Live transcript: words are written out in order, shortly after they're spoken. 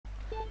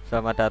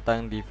Selamat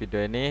datang di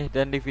video ini,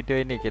 dan di video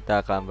ini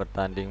kita akan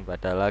bertanding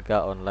pada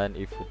laga online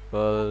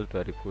eFootball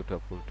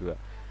 2022.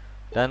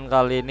 Dan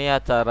kali ini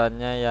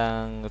acaranya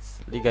yang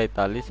Liga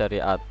Italia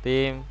Serie A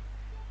tim,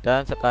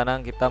 dan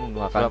sekarang kita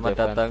menggunakan Selamat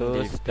datang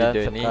di video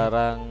dan ini.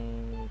 Sekarang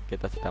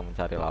kita sedang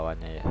mencari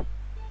lawannya ya.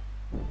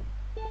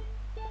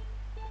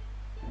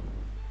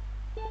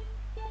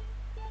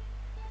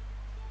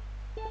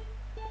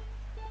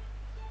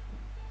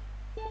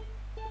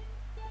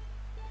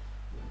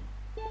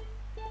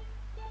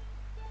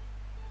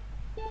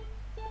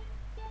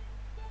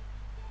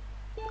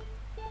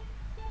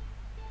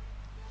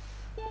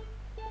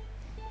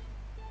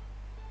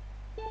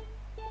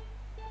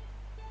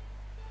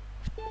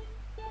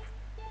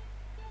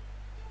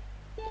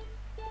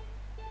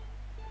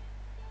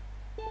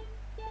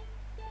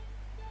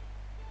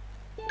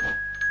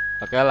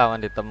 Oke, lawan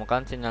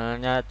ditemukan,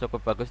 sinyalnya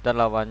cukup bagus dan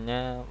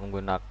lawannya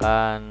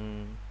menggunakan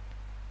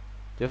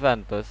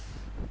Juventus.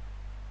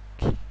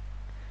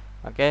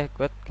 Oke,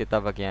 good,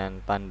 kita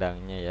bagian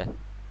tandangnya ya.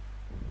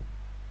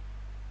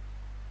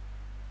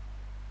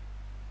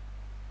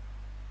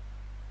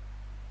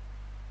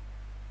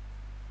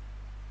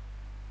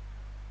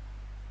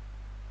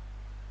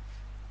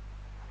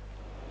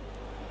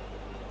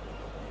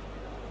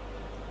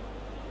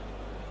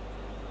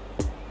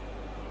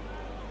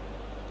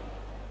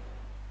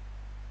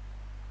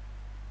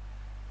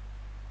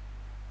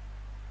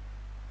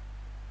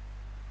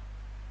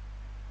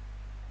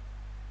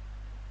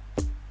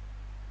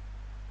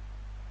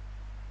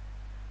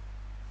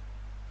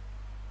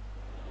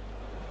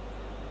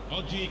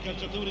 Oggi i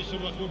calciatori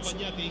sono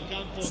accompagnati in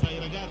campo dai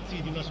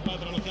ragazzi di una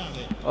squadra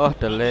locale. Oh,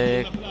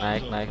 delik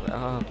naik.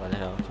 Oh, banyak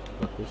yang cukup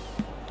bagus.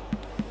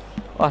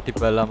 Wah,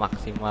 dibala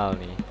maksimal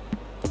nih.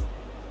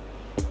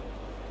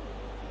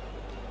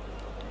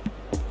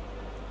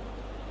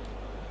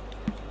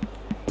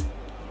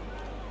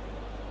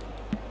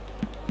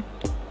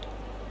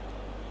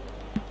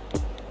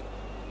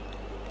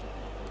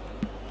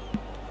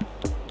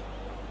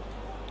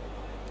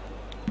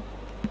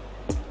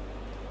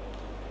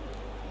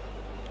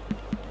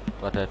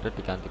 Pada itu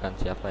digantikan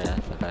siapa ya?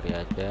 Sekali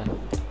aja.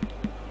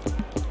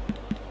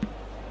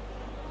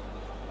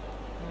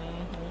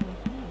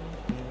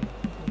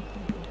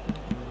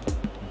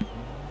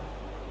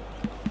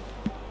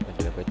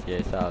 Dapat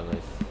jasa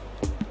guys.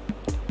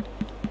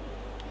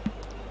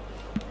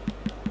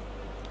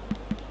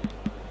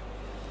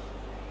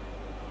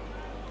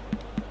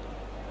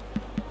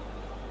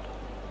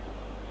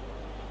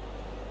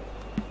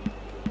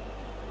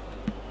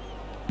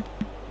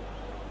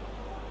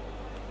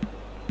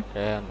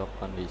 Oke, untuk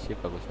kondisi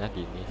bagusnya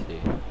gini sih.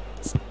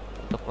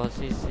 Untuk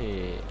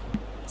posisi,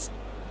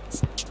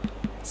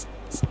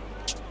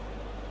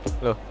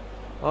 loh,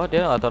 oh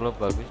dia nggak terlalu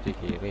bagus di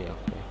kiri.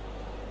 Oke.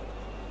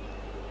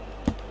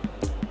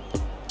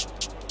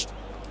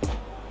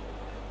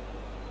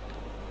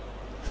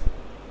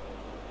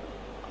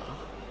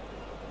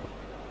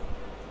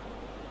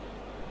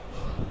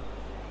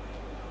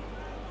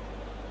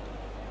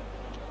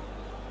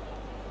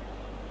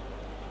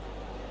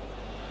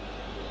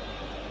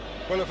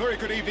 Well, a very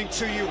good evening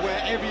to you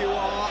wherever you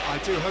are.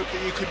 I do hope that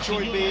you could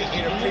join me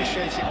in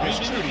appreciating this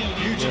truly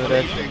beautiful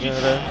evening.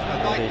 A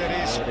night that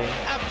is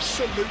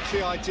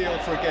absolutely ideal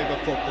for a game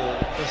of football.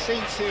 The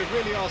scenes here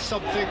really are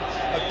something,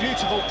 a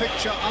beautiful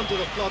picture under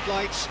the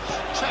floodlights.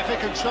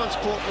 Traffic and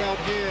transport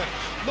round here,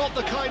 not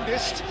the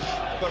kindest,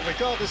 but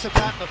regardless of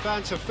that, the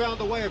fans have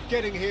found a way of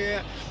getting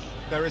here.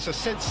 There is a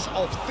sense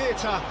of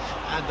theatre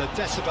and the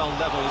decibel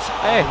levels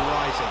are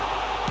rising.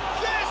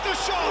 There's the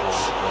shot!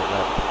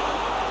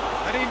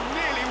 And he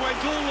nearly went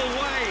all the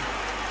way.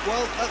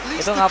 Well, at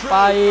least itu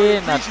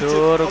ngapain?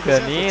 Aduh,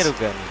 Rugani.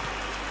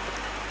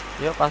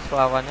 Yuk, pas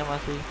lawannya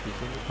masih di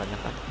sini banyak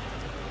kan.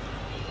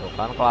 Tuh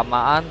kan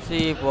kelamaan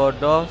sih,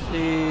 bodoh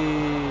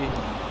sih.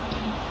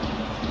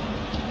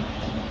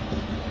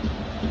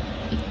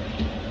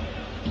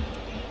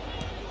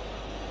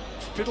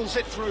 Fiddles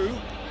it through.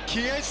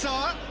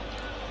 Chiesa.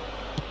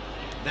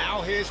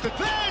 Now here's the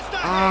hit.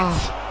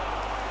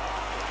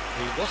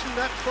 He wasn't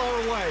that far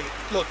away.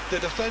 Look, the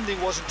defending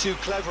wasn't too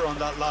clever on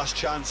that last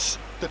chance.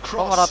 The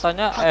cross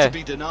Moratanya, had to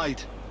be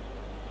denied.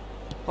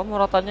 Kok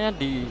Moratanya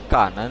di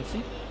kanan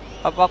sih?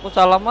 Apa aku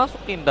salah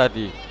masukin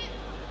tadi?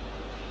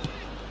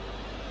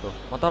 Tuh,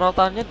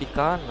 Moratanya di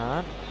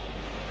kanan.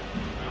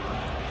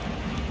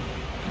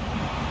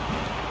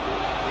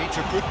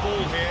 Needs a good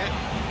ball here.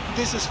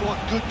 This is what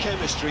good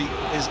chemistry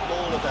is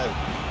all about.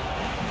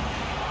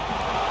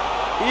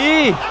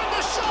 Ih,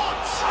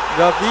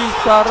 nggak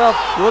bisa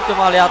rebut,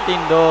 cuma liatin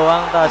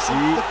doang tadi.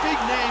 The big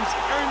names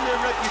earn their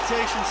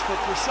reputations for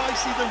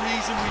precisely the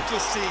reason we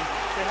just seen.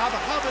 They have a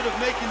habit of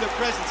making their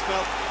presence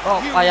felt. Oh,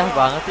 payah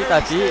banget sih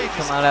tadi,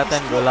 cuma liatin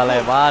bola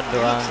lewat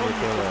doang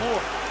gitu loh.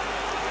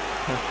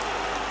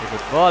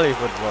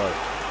 eFootball.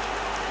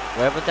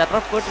 Gue pencet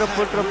rebut,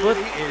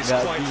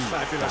 nggak bisa.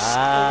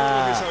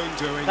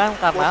 Kan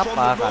karena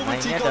apa? Karena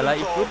ini adalah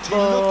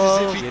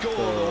eFootball gitu.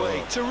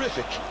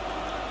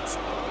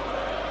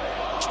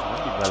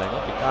 Dibalanya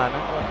di kanan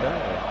ada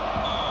ya.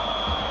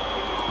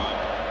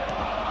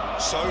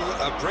 So,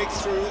 a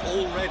breakthrough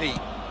already.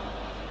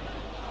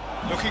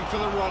 Looking for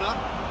the runner.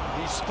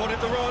 He spotted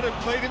the run and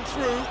played him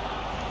through.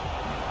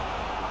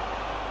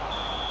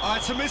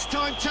 It's a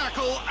mistimed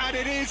tackle, and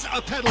it is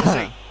a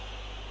penalty.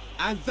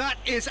 And that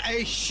is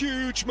a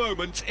huge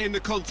moment in the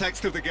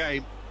context of the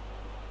game.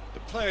 The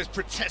players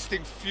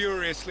protesting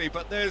furiously,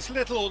 but there's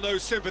little or no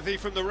sympathy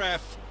from the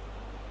ref.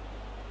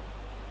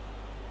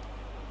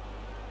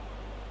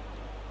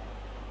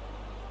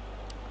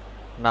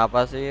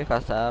 Kenapa sih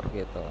kasar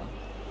gitu?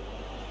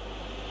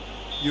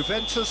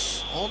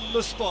 Juventus on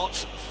the spot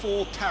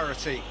for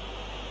parity.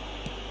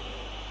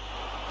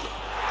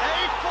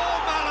 A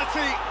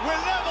formality,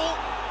 we're level.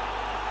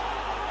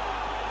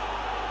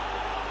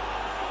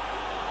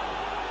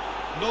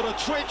 Not a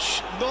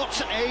twitch, not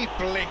a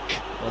blink.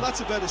 Well, that's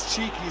about as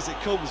cheeky as it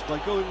comes. By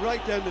going right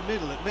down the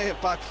middle, it may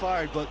have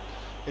backfired, but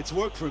it's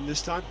worked for him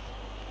this time.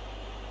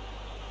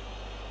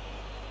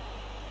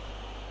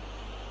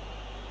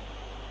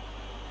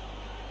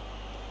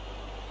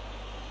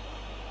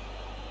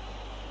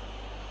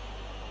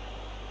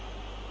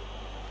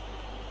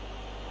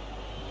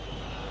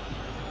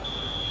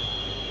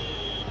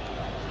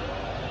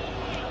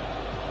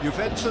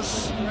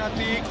 Juventus grab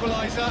the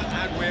equaliser,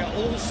 and we're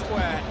all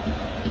square.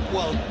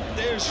 Well,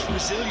 there's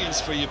resilience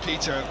for you,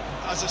 Peter.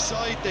 As a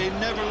side, they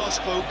never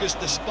lost focus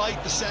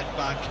despite the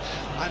setback,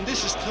 and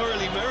this is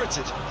thoroughly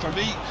merited. For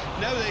me,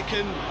 now they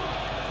can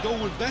go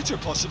one better,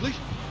 possibly.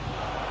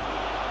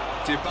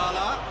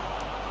 Dybala.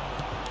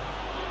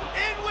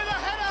 In with a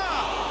header!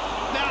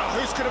 Now,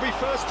 who's going to be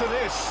first to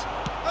this?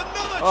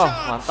 Another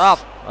chance! Mantap,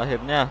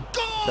 akhirnya.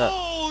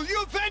 Goal!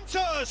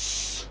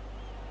 Juventus!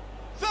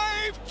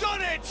 They've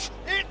done it!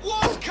 It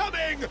was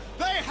coming!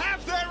 They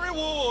have their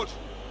reward!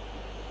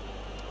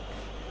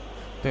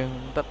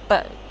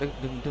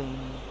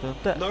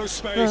 No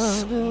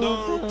space,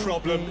 no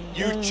problem.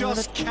 You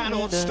just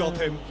cannot stop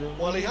him.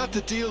 Well, he had to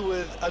deal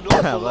with an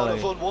awful lot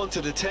of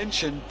unwanted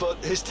attention,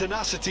 but his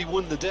tenacity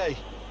won the day.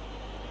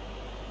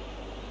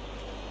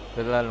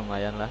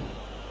 Lumayan lah.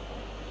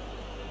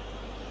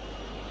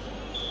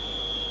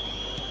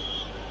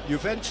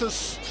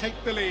 Juventus take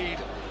the lead.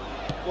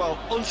 Well,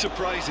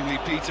 unsurprisingly,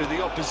 Peter,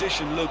 the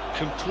opposition look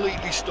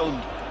completely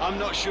stunned. I'm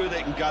not sure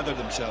they can gather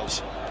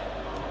themselves.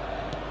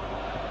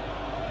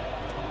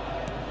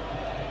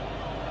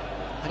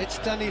 And it's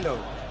Danilo.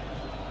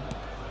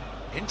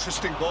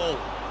 Interesting ball.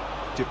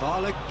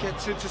 Dybala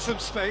gets into some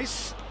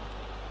space.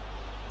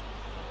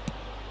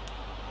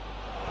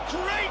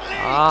 Great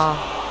lead!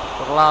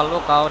 Terlalu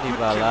kau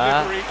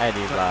Dybala.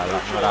 Dybala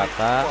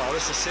Morata. Well,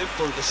 this is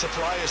simple. The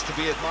supply is to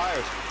be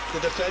admired. The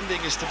defending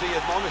is to be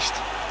admonished.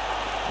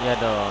 Iya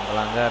dong,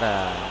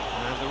 pelanggaran.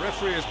 And the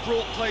referee has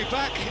brought play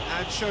back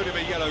and showed him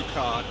a yellow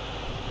card.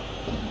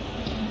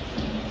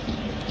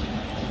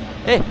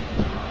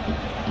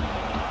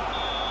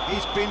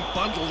 He's been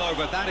bundled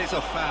over. That is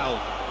a foul.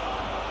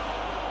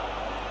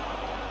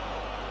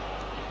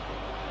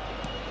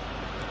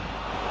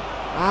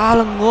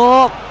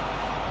 Lengop.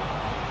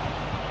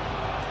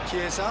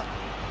 Chiesa.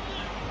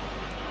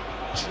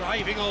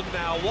 Driving on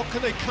now. What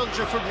can they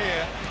conjure from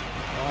here?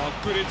 Oh,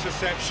 good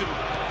interception.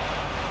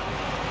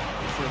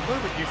 For a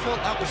moment you felt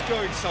that was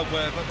going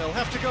somewhere, but they'll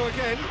have to go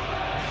again.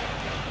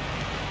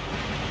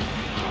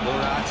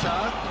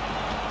 Morata.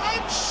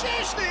 And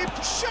Szczesny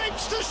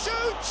shapes to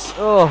shoot!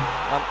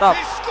 Mantap.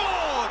 He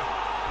scored!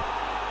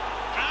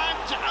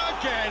 And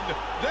again,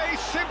 they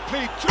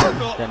simply do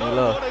not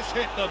know what has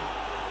hit them.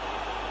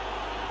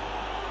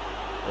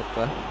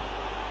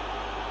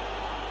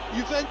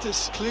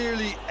 Juventus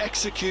clearly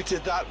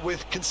executed that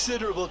with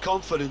considerable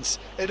confidence.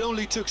 It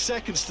only took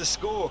seconds to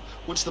score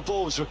once the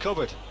ball was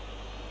recovered.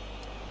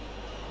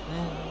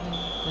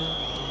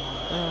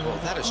 Well,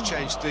 that has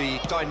changed the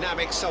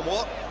dynamic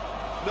somewhat.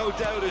 No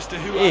doubt as to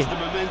who has the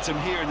momentum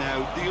here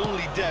now. The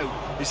only doubt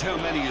is how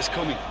many is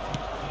coming.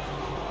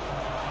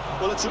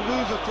 Well, it's a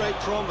move of great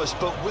promise,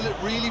 but will it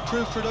really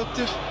prove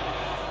productive?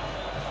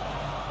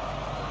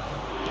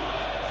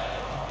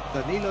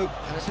 Danilo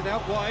has it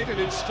out wide and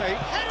in space.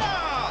 Header!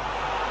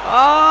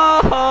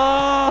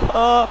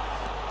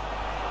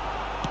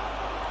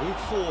 Move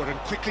forward and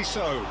quickly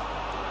so.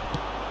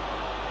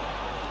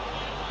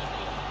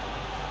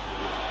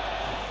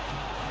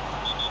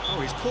 Oh,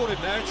 he's caught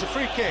him there. It's a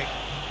free kick.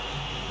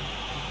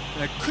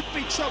 There could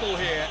be trouble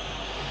here,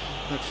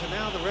 but for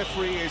now the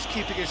referee is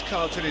keeping his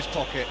cards in his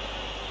pocket.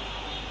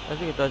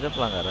 Nanti gitu aja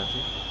pelanggaran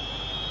sih.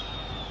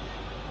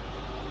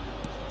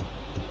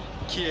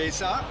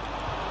 Chiesa.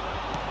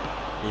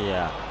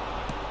 Iya.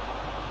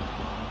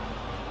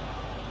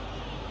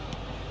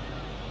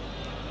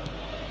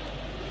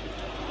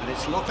 And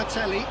it's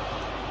Locatelli.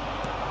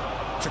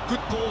 It's a good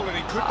ball and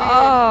he could be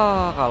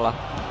Kalah.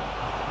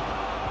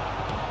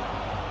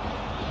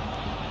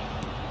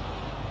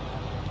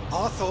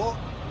 Arthur.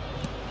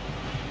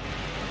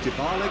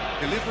 Dybala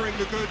delivering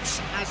the goods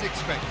as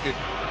expected.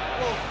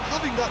 Well,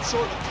 having that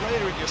sort of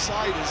player in your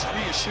side is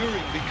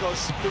reassuring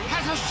because...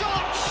 Has a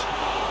shot!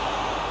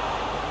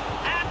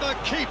 And the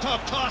Keeper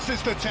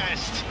passes the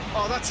test.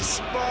 Oh, that's a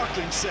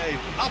sparkling save.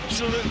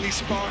 Absolutely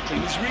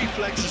sparkling. His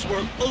reflexes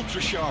were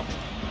ultra sharp.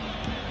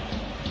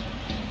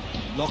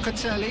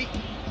 Locatelli.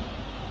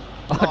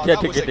 Oh, Oh, dia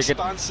that was dikit-dikit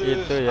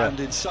expansive itu ya. and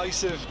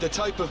incisive. The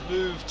type of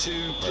move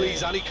to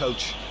please any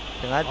coach.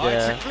 Sengaja. Oh,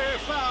 it's a clear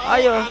foul,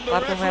 Ayo, and the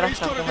kartu merah, referee's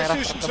got kartu a merah,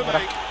 decision kartu to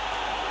merah. make.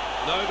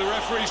 No, the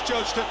referee's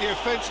judged that the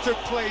offence took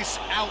place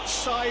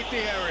outside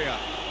the area.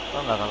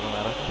 Oh, enggak kartu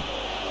merah sih.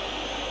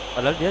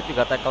 Padahal dia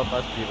juga tackle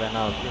pas di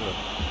penalti loh.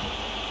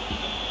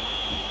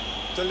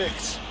 De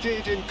Ligt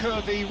did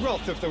incur the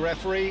wrath of the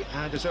referee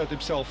and has earned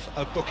himself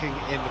a booking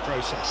in the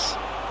process.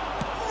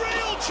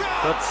 Real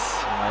chance!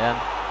 Lumayan.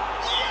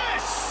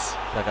 Yes!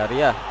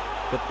 Zakaria,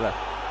 good lah.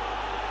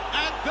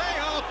 And they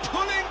are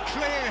pulling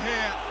clear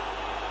here.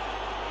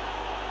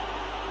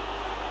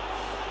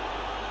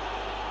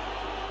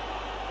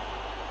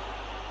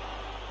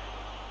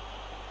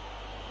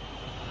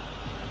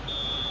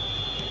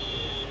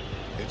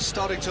 It's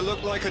starting to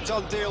look like a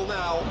done deal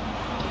now.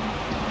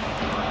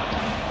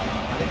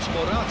 And it's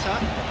Morata.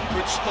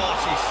 Good spot,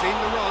 he's seen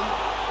the run.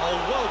 Oh,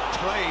 well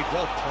played,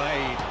 well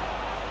played.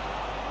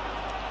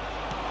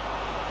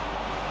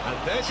 And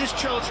there's his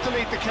chance to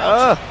lead the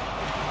counter.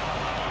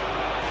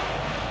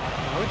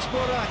 Now it's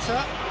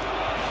Morata.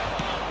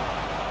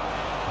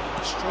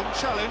 Strong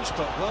challenge,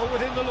 but well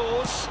within the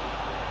laws.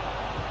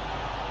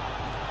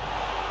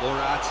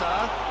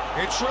 Morata.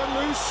 It's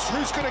run loose.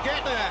 Who's going to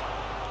get there?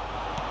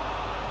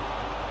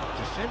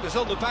 Defenders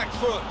on the back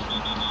foot.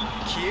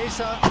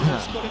 Chiesa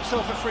has got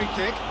himself a free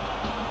kick.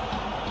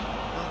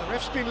 Now the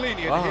ref's been lenient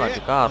here. I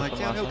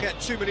doubt he'll get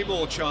too many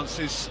more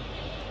chances.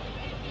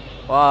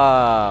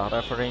 Wah,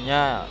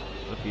 referee-nya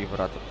lebih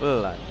berat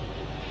sebelah.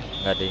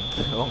 Enggak ding,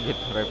 wong gitu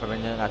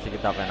referee-nya ngasih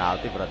kita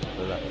penalti berat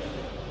sebelah.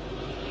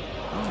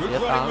 Good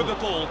running with the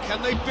ball.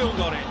 Can they build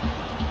on it?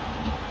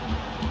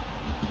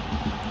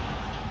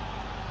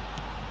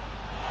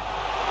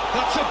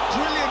 That's a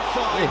brilliant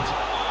find.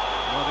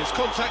 Well, there's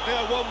contact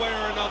there one way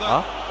or another.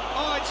 Hah?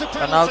 Oh, it's a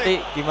Penalti,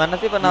 penalty. gimana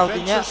sih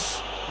penaltinya?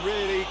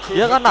 Really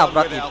Dia kan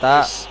nabrak kita.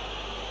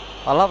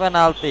 Kalau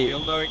penalti,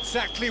 He'll know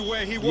exactly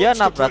where he dia wants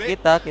to nabrak put it.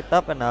 kita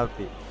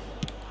penalti.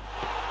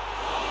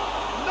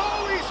 No,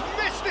 he's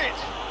missed it.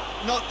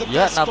 Not the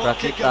Dia best spot nabrak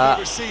kick kita, I've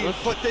ever seen, terus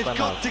but they've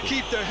got to penalti.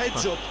 keep their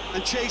heads up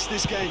and chase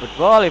this game.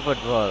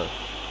 Football.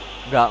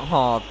 Nggak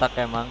ngotak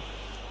emang.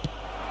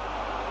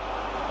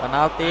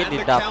 Penalti And the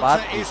didapat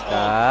counter is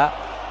jika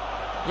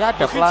ya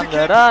ada Looking to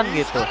pelanggaran keep-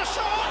 he's gitu. had a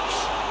shot.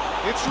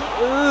 It's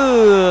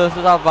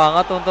Susah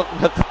banget untuk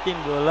deketin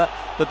bola.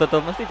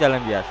 Tuh mesti jalan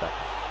biasa.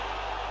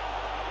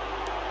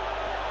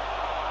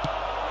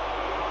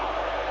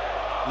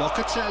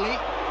 Locatelli.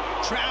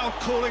 Crowd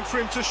calling for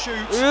him to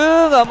shoot.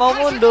 Nggak mau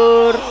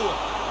mundur.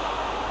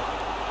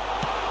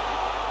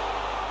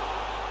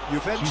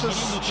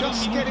 Juventus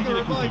just getting a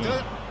reminder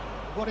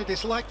what it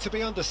is like to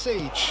be under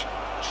siege.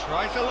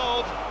 Tries a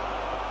lob.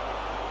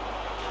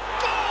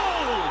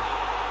 Goal!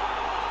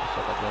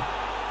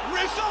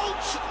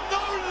 Results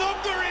no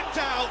longer in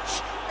doubt.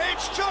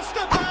 It's just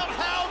about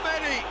how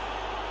many.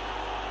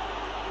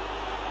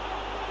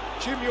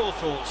 Jim, your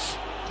thoughts?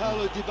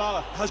 Paulo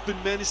Dybala has been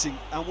menacing,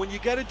 and when you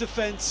get a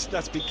defence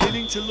that's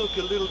beginning to look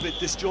a little bit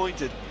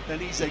disjointed, then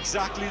he's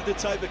exactly the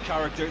type of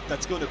character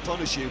that's going to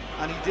punish you,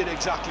 and he did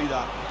exactly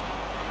that.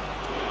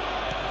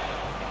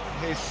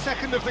 His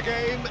second of the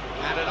game,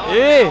 and an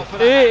eye now for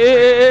the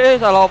hat-trick.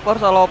 Salah oper.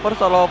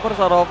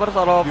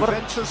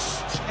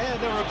 Juventus tear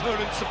their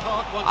opponents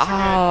apart once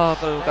again.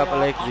 Keluka They are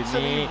Pellegrini.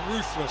 utterly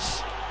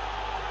ruthless.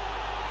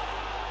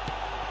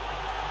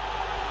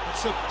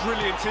 That's a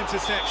brilliant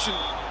interception.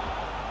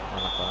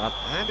 Enak banget.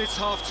 And it's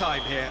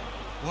half-time here.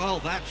 Well,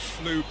 that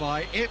flew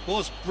by. It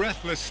was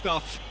breathless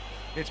stuff.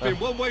 It's been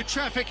one-way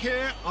traffic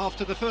here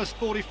after the first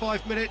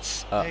 45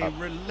 minutes. A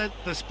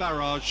relentless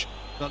barrage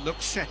that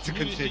looks set to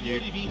continue.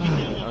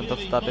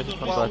 Untuk statistik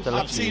tentu Well, aja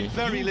I've seen lebih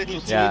very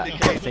little to ya,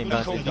 indicate seimbang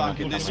a comeback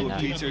in this one,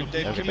 Peter.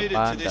 They've committed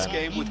to this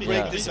game with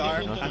great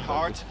desire and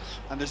heart,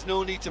 and there's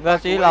no need to enggak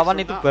back sih, away lawan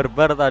from itu that.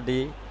 barbar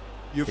tadi.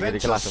 Jadi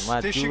Juventus langsung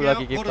maju dishing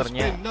lagi out what has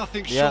kipernya. been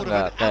nothing Dia short of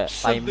nggak an kayak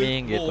absolute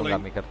timing gitu, mauling.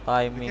 nggak mikir The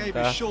timing game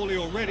kah, is surely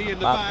already in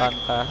the tempatan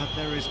bag, kah. but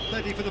there is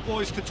plenty for the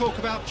boys to talk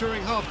about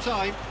during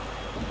half-time.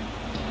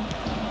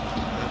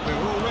 And we're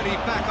already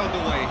back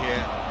underway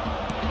here.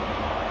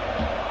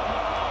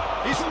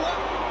 He's the one,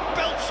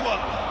 belts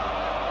one.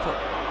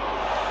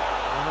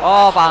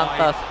 Oh,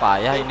 pantas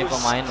payah ini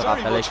pemain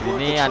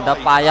Pellegrini, Anda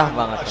payah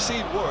banget. I've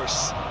seen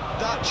worse.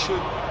 That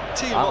should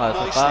tee him nggak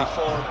up suka. nicely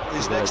for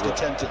his next Gitu aja.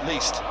 attempt at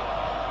least.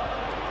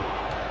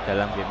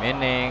 Dalam game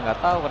ini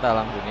nggak tahu ke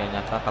dalam dunia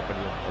nyata kapan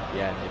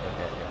kejadian gitu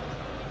kayaknya.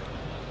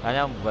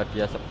 Hanya membuat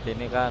dia seperti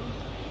ini kan,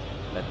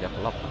 dan dia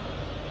flop.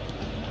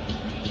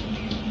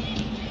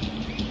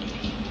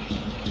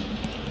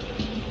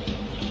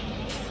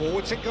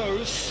 Forward it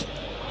goes.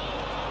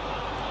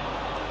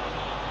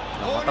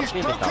 Nggak Oh, mau and he's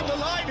terpilih broken tahu. the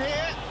line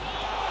here.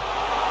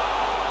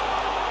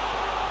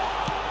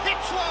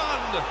 Hits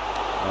one.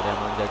 ada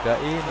yang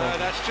menjagain.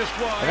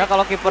 Karena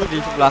kalau kiper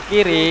di sebelah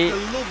kiri,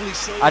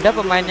 ada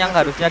pemain yang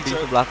harusnya di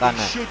sebelah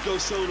kanan.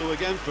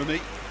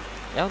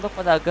 Ya untuk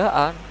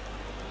penjagaan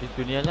di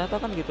dunia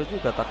nyata kan gitu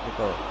juga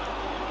taktikal.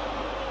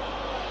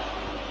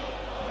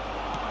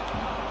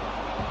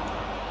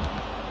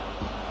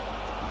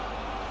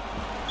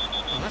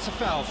 That's a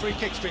foul. Free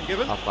kick's been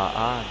given.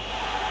 Apaan?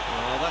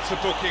 Oh, that's a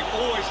booking.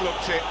 Always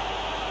looked it.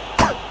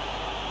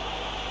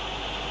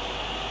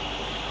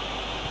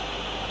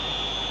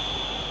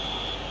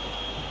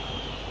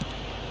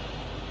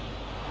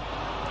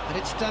 And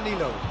it's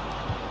Danilo.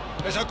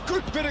 There's a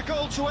good bit of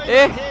goal to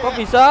aim here. Kok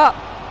bisa?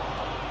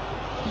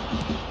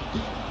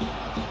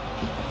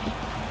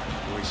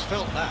 Oh, he's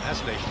felt that,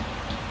 hasn't he?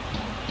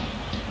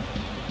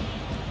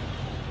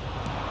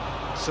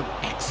 Some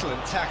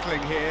excellent tackling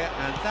here,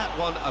 and that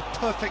one a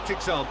perfect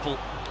example.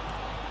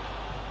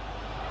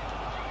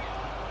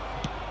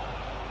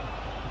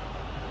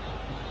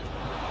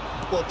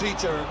 Well,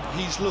 Peter,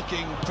 he's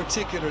looking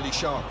particularly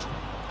sharp.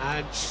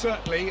 And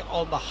certainly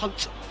on the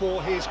hunt for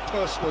his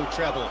personal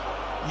treble.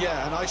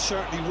 Yeah, and I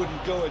certainly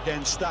wouldn't go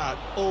against that.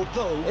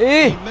 Although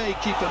he may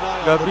keep an eye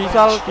on the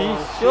bench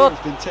for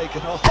has been taken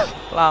off.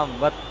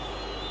 Lambat.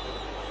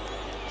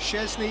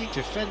 Szczesny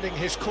defending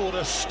his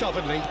corner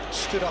stubbornly,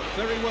 stood up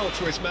very well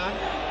to his man.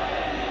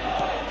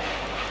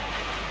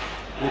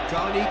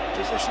 Lugani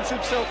positions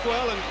himself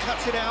well and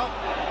cuts it out.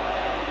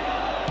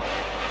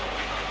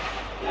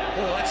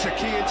 Oh, that's a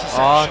key interception.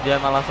 Oh, dia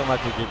malah langsung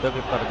maju gitu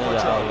kipernya,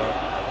 ya Allah.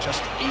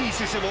 Just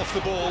eases him off the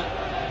ball.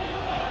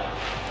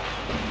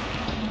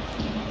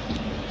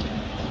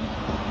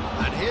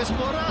 And here's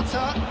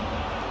Morata.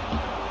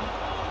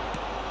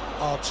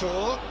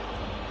 Artur.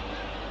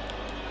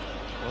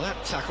 Well,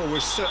 that tackle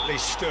was certainly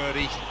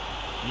sturdy.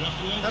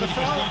 Had a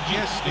foul?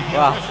 Yes, the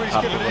referee's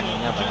given it.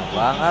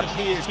 And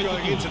he is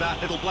going into that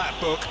little black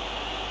book.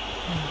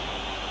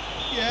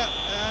 Yeah,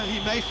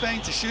 he may feign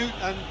to shoot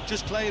and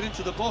just play it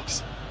into the box.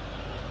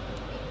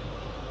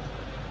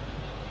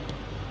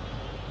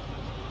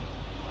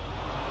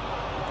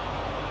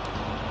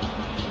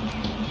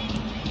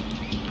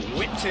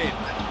 Whipped in.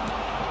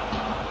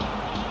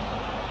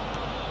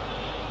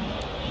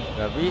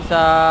 Gak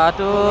bisa,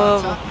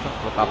 aduh.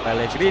 Luka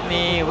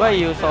Pellegrini, why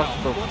you so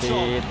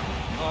stupid?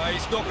 Oh,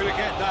 he's not going to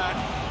get that.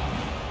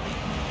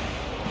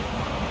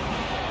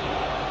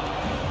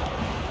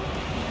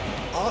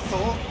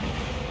 Arthur.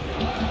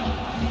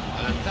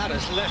 And that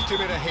has left him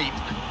in a heap.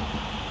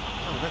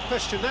 Oh, no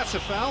question, that's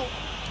a foul.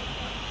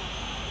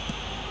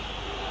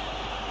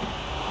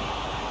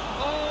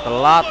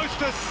 Telat.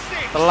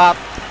 Telat.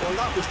 Well,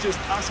 that was just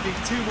asking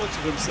too much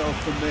of himself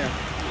from there.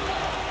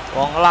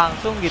 Wong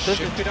langsung gitu,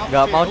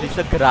 nggak mau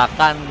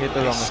disegerakan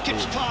gitu loh mesti.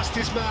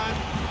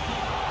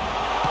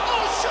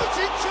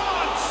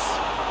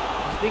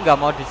 Mesti nggak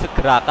mau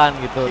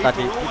disegerakan gitu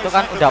tadi. Itu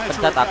kan udah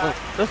pencet aku,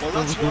 terus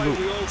tunggu dulu.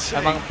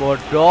 Emang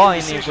bodoh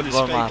ini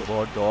football mah,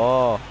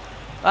 bodoh.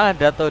 Kan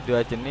ada tuh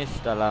dua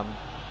jenis dalam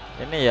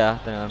ini ya,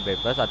 dengan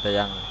bebas, ada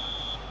yang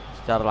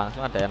secara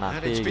langsung, ada yang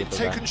nanti gitu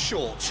kan.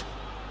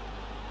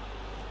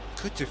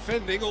 Good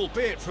defending,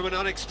 albeit from an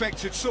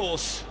unexpected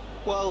source.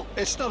 Well,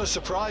 it's not a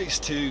surprise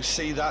to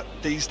see that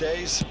these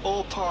days,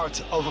 all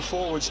part of a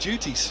forward's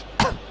duties.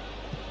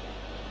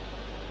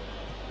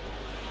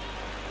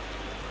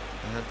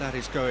 And that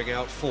is going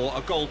out for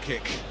a goal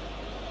kick.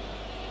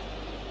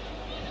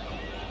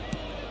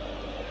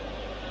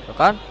 Tuh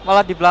kan,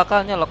 malah di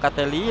belakangnya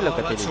Locatelli.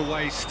 That's a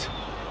waste.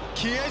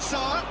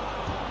 Chiesa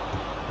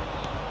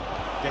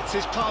gets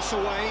his pass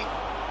away.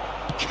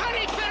 Can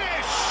he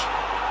finish?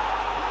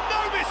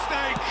 No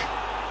mistake.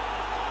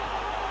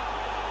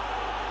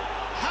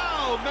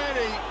 How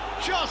many?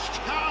 Just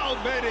how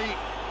many?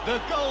 The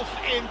gulf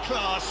in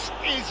class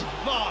is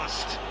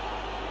vast.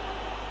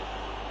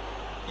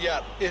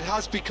 Yeah, it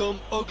has become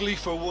ugly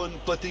for one,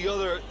 but the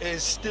other is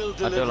still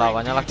delivering. Aduh,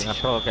 lawannya lagi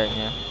nge-troll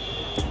kayaknya.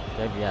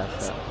 Kayak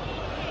biasa.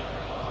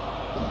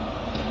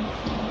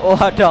 Oh,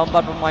 ada 4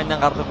 pemain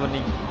yang kartu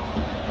kuning.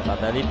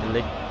 Tadi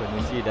Delik,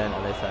 Bonucci, dan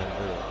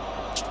Alessandro.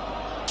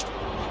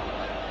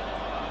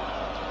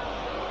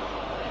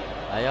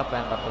 Ayo, apa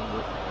yang kita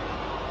tunggu?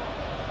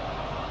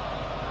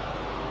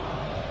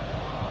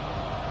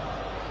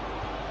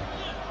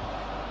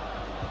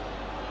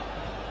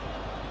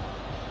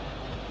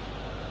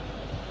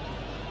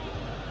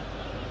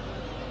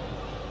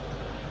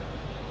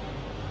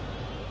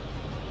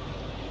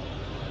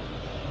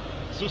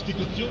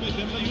 Sostituzione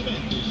per la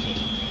Juventus.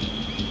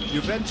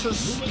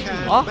 Juventus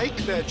can make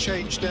their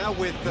change now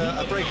with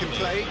a break and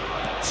play.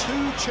 2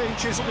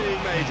 changes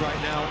being made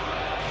right now.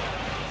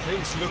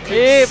 Things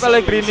looking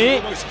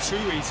Pellegrini. almost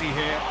too easy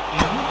here.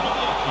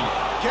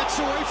 Gets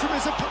away from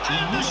his opponent.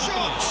 And the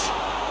shot.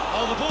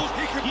 Oh, the ball,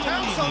 he can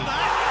pounce on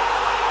that.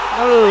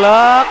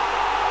 Ngelak.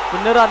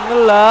 Beneran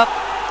ngelak.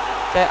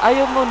 Kayak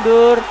ayo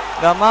mundur,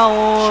 gak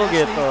mau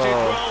gitu.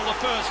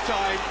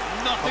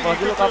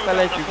 Apalagi Luka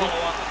Pellegrini.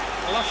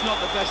 Well, that's not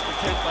the best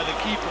attempt by the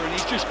keeper, and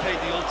he's just paid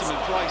the ultimate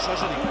price,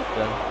 hasn't he?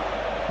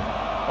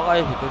 Kok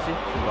kayak gitu sih?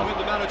 When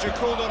the manager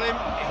called on him,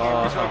 he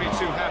was only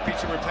too happy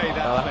to repay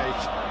that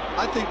fate.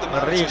 I think the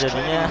Ngeri manager's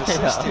claiming jadinya. an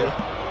assist here.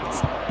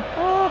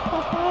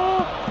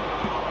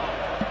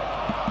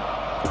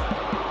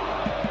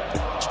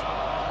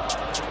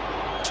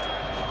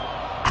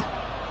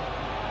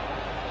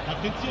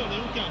 Attenzione,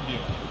 un cambio.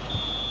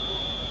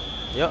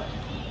 Yuk.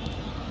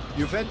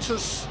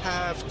 Juventus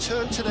have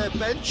turned to their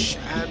bench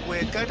and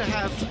we're going to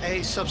have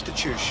a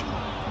substitution.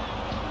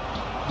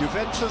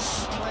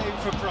 Juventus playing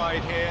for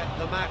pride here,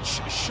 the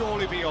match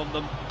surely beyond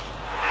them.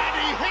 And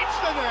he hits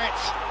the net!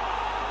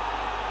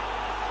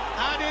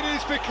 And it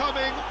is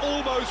becoming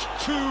almost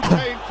too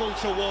painful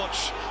to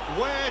watch.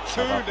 Where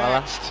to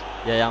next?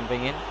 Ya yang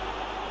pingin.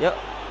 Yuk.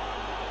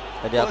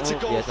 Tadi Well, aku it's a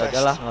goal biasa fest,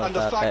 aja lah, and nggak the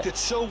usah fact kayak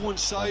it's so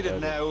one-sided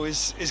now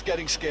is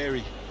getting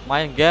scary.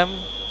 main game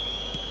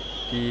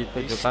He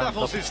ditujukan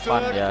snaffles untuk his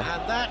fun third, ya.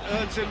 and that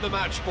earns him the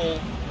match ball.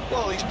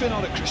 Well, he's been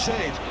on a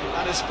crusade,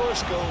 and his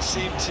first goal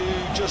seemed to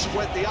just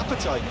whet the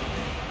appetite.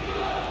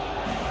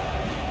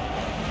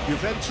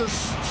 Juventus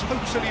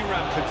totally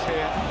rampant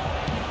here.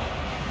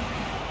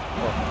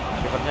 Oh,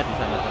 kipernya di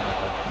sana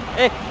ternyata.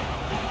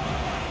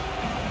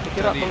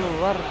 Dikira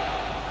keluar.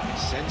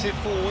 Sent it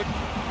forward.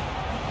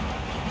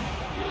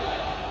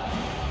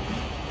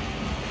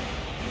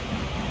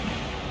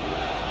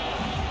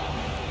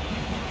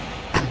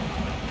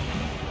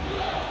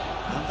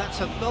 And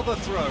that's another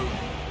throw.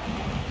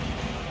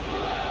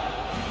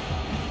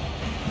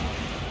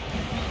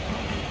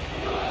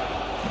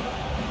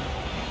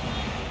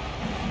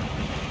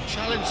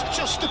 Challenge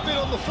just a bit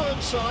on the firm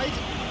side.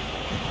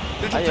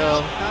 Little Ayo.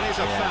 doubt, that is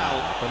a Ya, foul.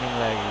 kuning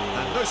lagi.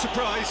 And no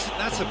surprise,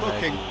 that's a Kuning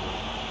booking. lagi.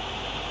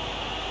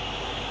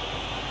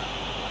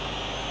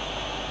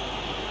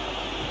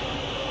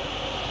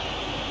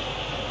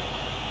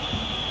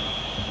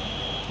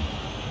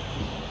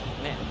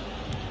 Nih.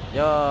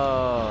 Yo.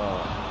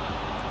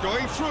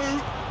 Going through.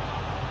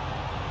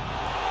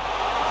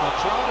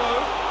 Quadrado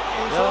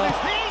is Yeah. on his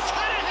he's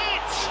had a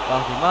hit.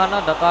 Wah, gimana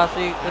udah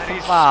kasih And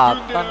he's spooned it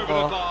kesempatan over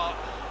the kok. bar.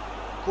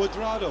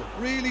 Quadrado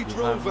really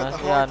drove Gimana at the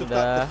sih heart of Anda?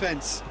 that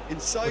defense. Udah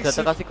Incisive,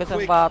 dikasih quick,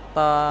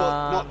 kesempatan. but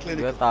not Gue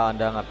clinical. tahu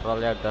Anda nge-troll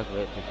ya, udah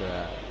gue juga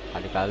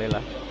kali-kali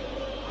lah.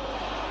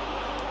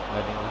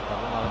 Enggak ding lah,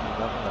 tapi malah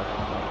juga aku nggak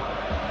suka.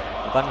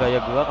 Bukan gaya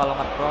gua kalau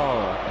nge-troll.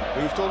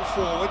 Moved on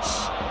forwards.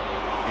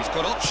 He's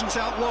got options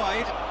out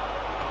wide.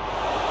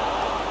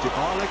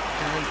 Dybala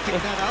can pick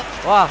that up.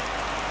 Wah,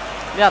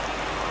 lihat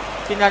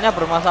sinyalnya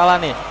bermasalah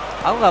nih.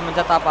 Aku nggak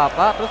mencet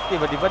apa-apa, terus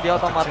tiba-tiba dia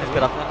otomatis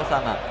geraknya ke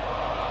sana.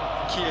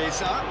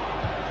 Chiesa.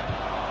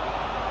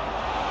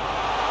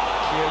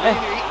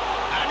 Chiellini.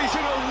 And he's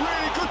in a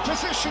really good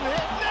position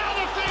here. Now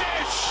the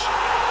finish.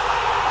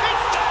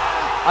 It's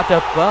there. Ada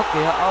bug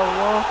ya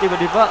Allah,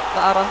 tiba-tiba ke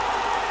arah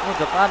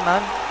mojok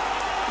kanan.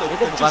 Look, Itu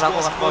there bukan just aku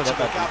wasn't nge-troll much ya of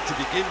a tadi. gap to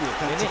begin with,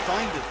 and Ini- to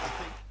find it, I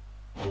think.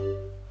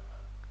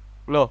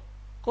 Loh,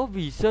 kok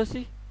bisa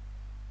sih?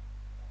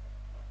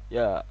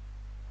 Ya,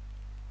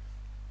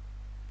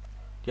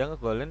 dia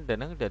ngegolin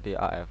dan udah di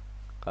AF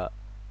Kak.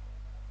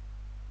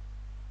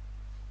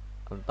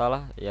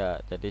 Entahlah ya,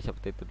 jadi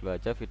seperti itu dulu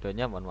aja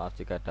videonya. Mohon maaf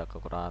jika ada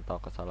kekurangan atau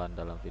kesalahan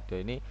dalam video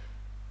ini,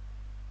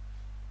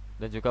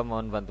 dan juga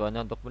mohon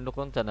bantuannya untuk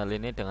mendukung channel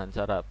ini dengan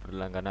cara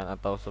berlangganan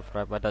atau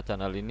subscribe pada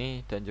channel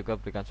ini, dan juga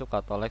berikan suka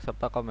atau like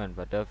serta komen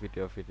pada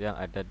video-video yang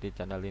ada di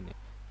channel ini.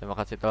 Terima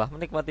kasih telah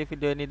menikmati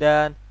video ini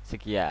dan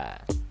sekian.